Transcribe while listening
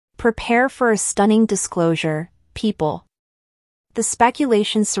Prepare for a stunning disclosure, people. The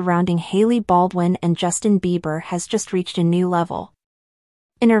speculation surrounding Hailey Baldwin and Justin Bieber has just reached a new level.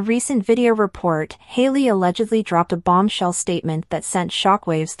 In a recent video report, Hailey allegedly dropped a bombshell statement that sent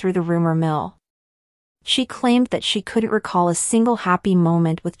shockwaves through the rumor mill. She claimed that she couldn't recall a single happy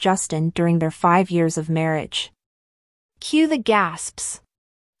moment with Justin during their 5 years of marriage. Cue the gasps.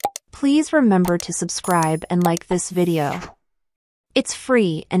 Please remember to subscribe and like this video. It's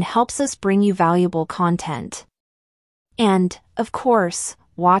free and helps us bring you valuable content. And, of course,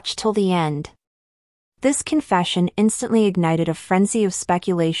 watch till the end. This confession instantly ignited a frenzy of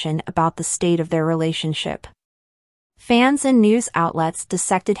speculation about the state of their relationship. Fans and news outlets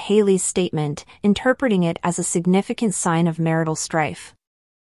dissected Hailey's statement, interpreting it as a significant sign of marital strife.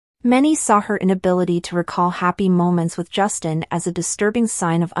 Many saw her inability to recall happy moments with Justin as a disturbing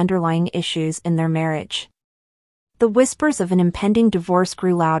sign of underlying issues in their marriage. The whispers of an impending divorce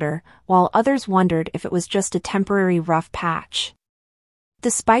grew louder, while others wondered if it was just a temporary rough patch.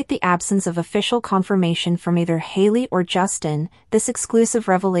 Despite the absence of official confirmation from either Hailey or Justin, this exclusive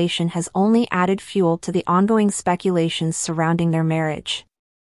revelation has only added fuel to the ongoing speculations surrounding their marriage.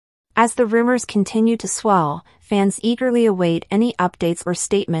 As the rumors continue to swell, fans eagerly await any updates or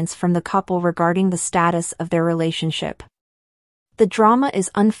statements from the couple regarding the status of their relationship. The drama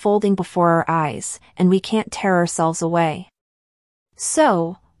is unfolding before our eyes, and we can't tear ourselves away.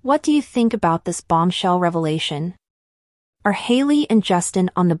 So, what do you think about this bombshell revelation? Are Hailey and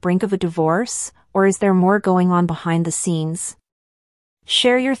Justin on the brink of a divorce, or is there more going on behind the scenes?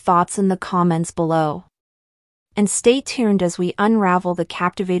 Share your thoughts in the comments below. And stay tuned as we unravel the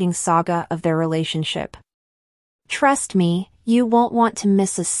captivating saga of their relationship. Trust me, you won't want to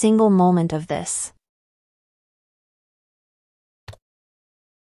miss a single moment of this.